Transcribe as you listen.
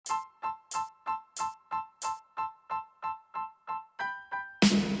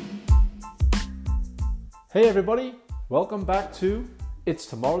Hey everybody, welcome back to It's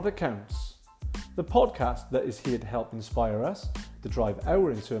Tomorrow That Counts, the podcast that is here to help inspire us to drive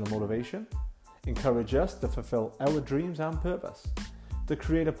our internal motivation, encourage us to fulfill our dreams and purpose, to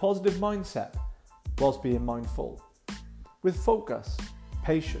create a positive mindset whilst being mindful. With focus,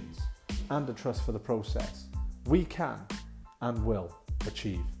 patience, and a trust for the process, we can and will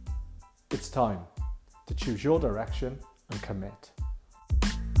achieve. It's time to choose your direction and commit.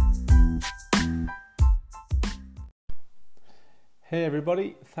 Hey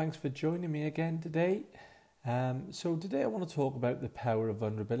everybody, thanks for joining me again today. So today I want to talk about the power of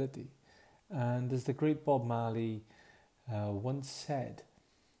vulnerability. And as the great Bob Marley once said,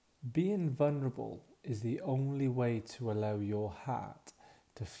 being vulnerable is the only way to allow your heart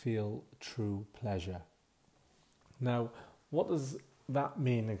to feel true pleasure. Now, what does that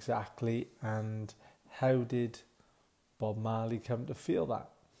mean exactly, and how did Bob Marley come to feel that?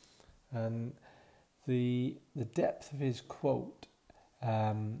 And the depth of his quote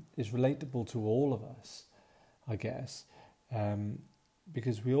is relatable to all of us, I guess,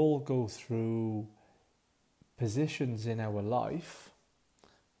 because we all go through positions in our life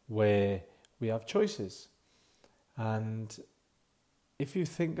where we have choices. And if you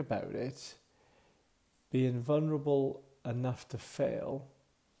think about it, being vulnerable enough to fail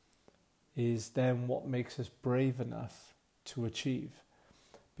is then what makes us brave enough to achieve.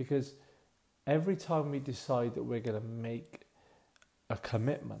 Because every time we decide that we're going to make a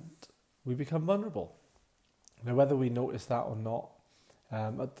commitment, we become vulnerable. Now, whether we notice that or not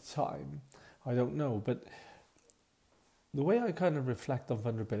at the time, I don't know. But the way I kind of reflect on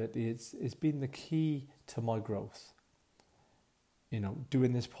vulnerability, it's been the key to my growth. You know,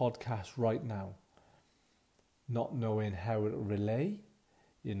 doing this podcast right now, not knowing how it'll relay,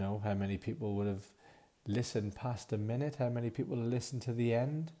 you know, how many people would have listened past a minute, how many people will listen to the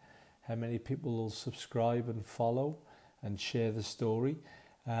end, how many people will subscribe and follow and share the story,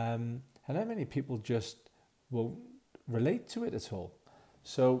 and how many people just won't relate to it at all.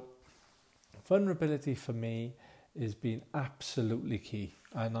 So vulnerability for me has been absolutely key,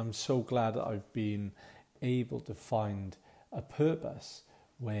 and I'm so glad that I've been able to find a purpose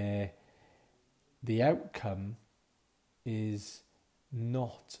where the outcome is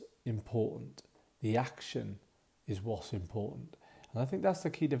not important. The action is what's important. And I think that's the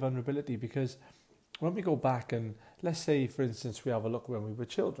key to vulnerability, because when we go back and let's say, for instance, we have a look when we were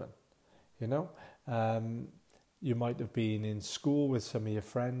children, you know, you might have been in school with some of your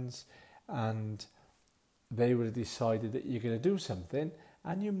friends and they would have decided that you're going to do something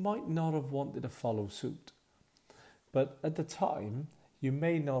and you might not have wanted to follow suit. But at the time, you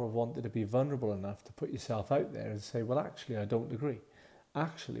may not have wanted to be vulnerable enough to put yourself out there and say, well, actually, I don't agree.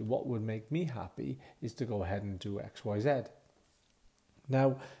 Actually, what would make me happy is to go ahead and do X, Y, Z.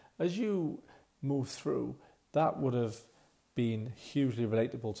 Now, as you move through, that would have been hugely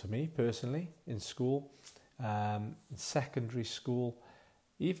relatable to me personally in school, in secondary school,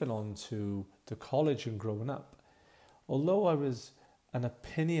 even on to college and growing up. Although I was an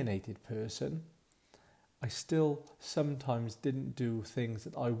opinionated person, I still sometimes didn't do things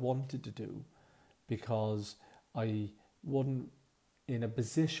that I wanted to do because I wasn't in a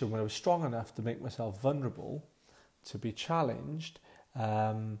position where I was strong enough to make myself vulnerable, to be challenged,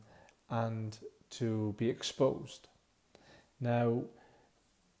 and to be exposed. Now,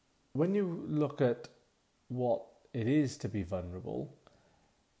 when you look at what it is to be vulnerable,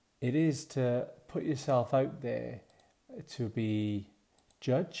 it is to put yourself out there to be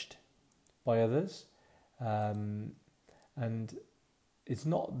judged by others, and it's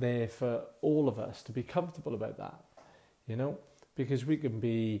not there for all of us to be comfortable about that, you know, because we can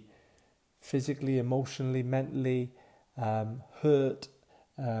be physically, emotionally, mentally hurt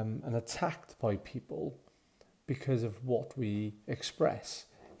and attacked by people because of what we express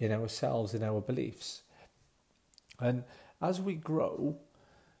in ourselves, in our beliefs. And as we grow,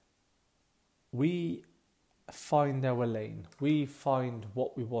 we find our lane. We find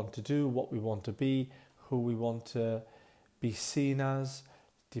what we want to do, what we want to be, who we want to be seen as,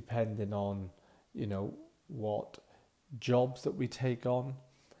 depending on, you know, what jobs that we take on,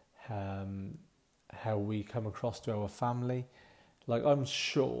 how we come across to our family. Like, I'm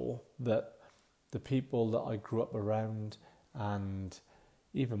sure that the people that I grew up around and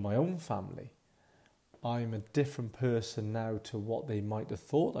even my own family, I'm a different person now to what they might have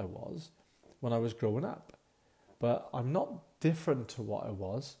thought I was when I was growing up. But I'm not different to what I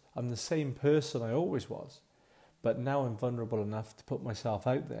was. I'm the same person I always was. But now I'm vulnerable enough to put myself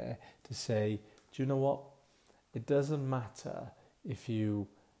out there to say, do you know what? It doesn't matter if you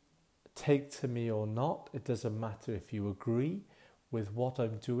take to me or not. It doesn't matter if you agree with what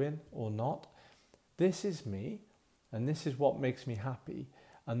I'm doing or not. this is me, and this is what makes me happy,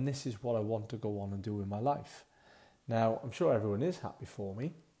 and this is what I want to go on and do in my life. Now, I'm sure everyone is happy for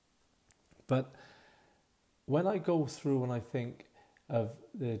me, but when I go through and I think of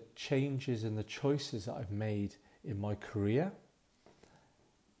the changes and the choices that I've made in my career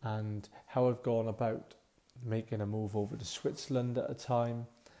and how I've gone about making a move over to Switzerland at a time,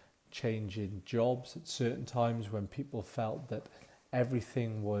 changing jobs at certain times when people felt that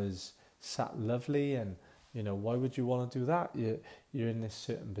everything was sat lovely and, why would you want to do that? You're in this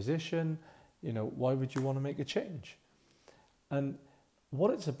certain position, why would you want to make a change? And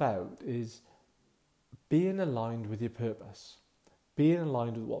what it's about is being aligned with your purpose, being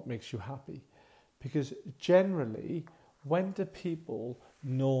aligned with what makes you happy. Because generally, when do people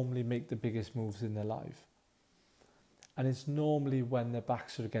normally make the biggest moves in their life? And it's normally when their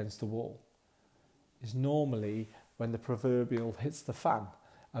backs are against the wall. It's normally when the proverbial hits the fan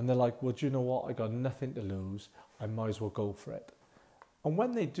and they're like, well, do you know what? I got nothing to lose. I might as well go for it. And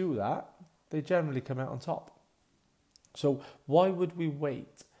when they do that, they generally come out on top. So why would we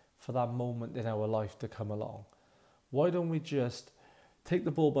wait for that moment in our life to come along? Why don't we just take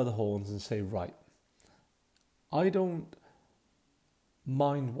the bull by the horns and say, right, I don't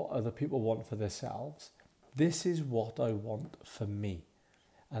mind what other people want for themselves. This is what I want for me.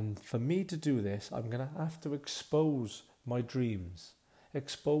 And for me to do this, I'm going to have to expose my dreams,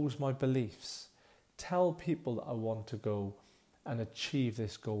 expose my beliefs, tell people that I want to go and achieve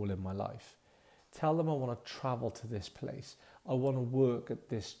this goal in my life. Tell them I want to travel to this place. I want to work at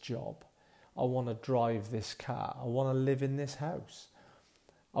this job. I want to drive this car. I want to live in this house.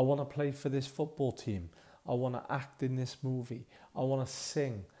 I want to play for this football team. I want to act in this movie. I want to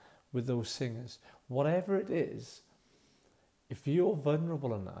sing with those singers. Whatever it is, if you're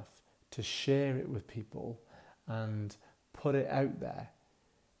vulnerable enough to share it with people and put it out there,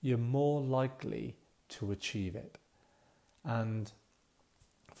 you're more likely to achieve it. And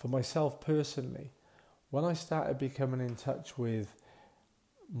for myself personally, when I started becoming in touch with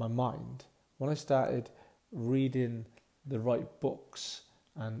my mind, when I started reading the right books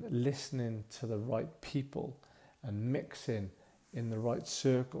and listening to the right people and mixing in the right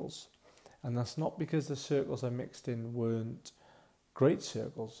circles, and that's not because the circles I mixed in weren't great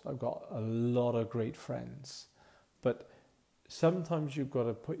circles. I've got a lot of great friends, but sometimes you've got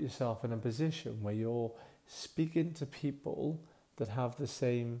to put yourself in a position where you're speaking to people that have the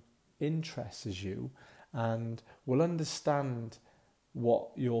same interests as you and will understand what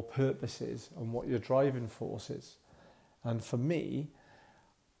your purpose is and what your driving force is. And for me,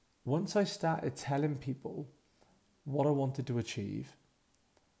 once I started telling people what I wanted to achieve,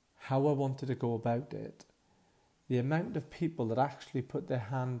 how I wanted to go about it, the amount of people that actually put their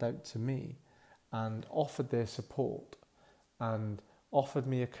hand out to me and offered their support and offered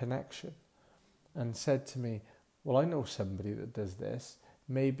me a connection and said to me, well, I know somebody that does this.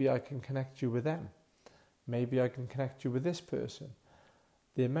 Maybe I can connect you with them. Maybe I can connect you with this person.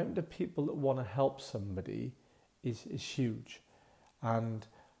 The amount of people that want to help somebody is huge. And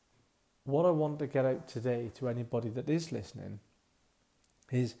what I want to get out today to anybody that is listening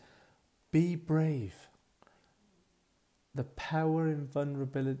is be brave. The power in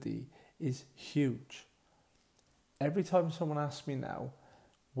vulnerability is huge. Every time someone asks me now,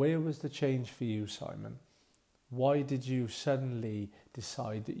 where was the change for you, Simon? Why did you suddenly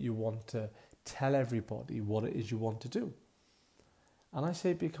decide that you want to tell everybody what it is you want to do? And I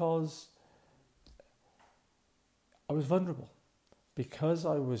say because I was vulnerable. Because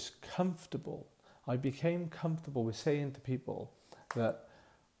I was comfortable. I became comfortable with saying to people that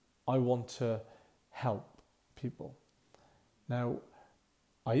I want to help people. Now,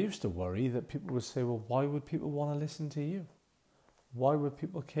 I used to worry that people would say, well, why would people want to listen to you? Why would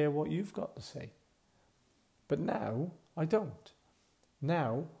people care what you've got to say? But now, I don't.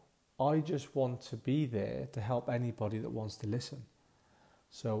 Now, I just want to be there to help anybody that wants to listen.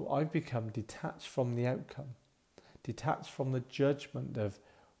 So I've become detached from the outcome, detached from the judgment of,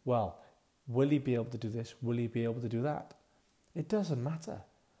 well, will he be able to do this? Will he be able to do that? It doesn't matter.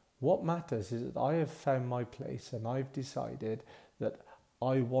 What matters is that I have found my place and I've decided that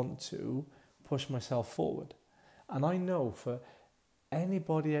I want to push myself forward. And I know for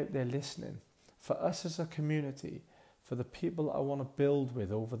anybody out there listening, for us as a community, for the people I want to build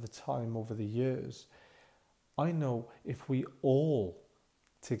with over the time, over the years, I know if we all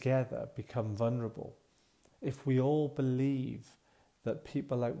together become vulnerable, if we all believe that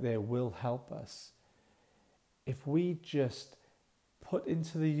people out there will help us, if we just put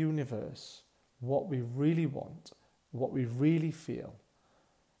into the universe what we really want, what we really feel,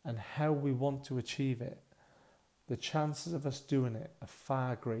 and how we want to achieve it, the chances of us doing it are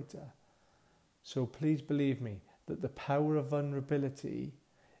far greater. So please believe me that the power of vulnerability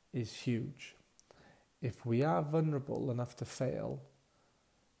is huge. If we are vulnerable enough to fail,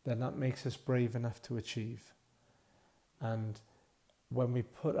 then that makes us brave enough to achieve. And when we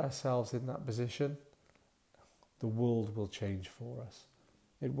put ourselves in that position, the world will change for us.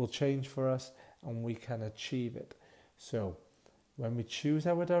 It will change for us and we can achieve it. So when we choose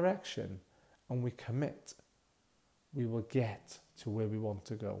our direction and we commit, we will get to where we want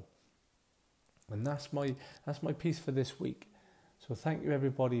to go. And that's my piece for this week. So thank you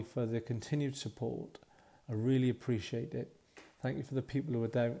everybody for the continued support. I really appreciate it. Thank you for the people who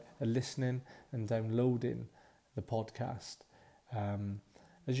are listening and downloading the podcast.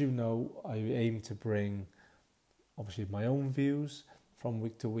 As you know, I aim to bring obviously my own views from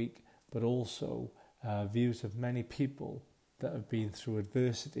week to week, but also views of many people that have been through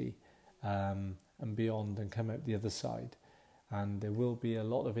adversity and beyond and come out the other side. And there will be a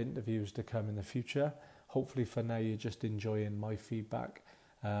lot of interviews to come in the future. Hopefully for now you're just enjoying my feedback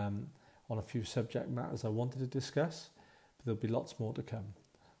on a few subject matters I wanted to discuss, but there'll be lots more to come.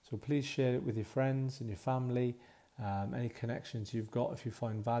 So please share it with your friends and your family, any connections you've got if you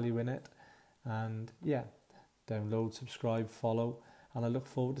find value in it. And yeah, download, subscribe, follow, and I look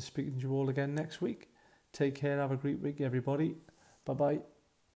forward to speaking to you all again next week. Take care, have a great week everybody. Bye-bye.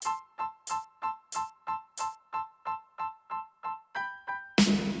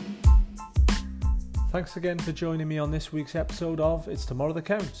 Thanks again for joining me on this week's episode of It's Tomorrow That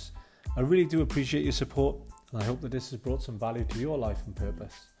Counts. I really do appreciate your support, and I hope that this has brought some value to your life and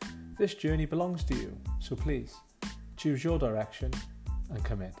purpose. This journey belongs to you, so please choose your direction and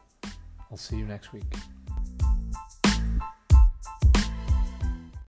commit. I'll see you next week.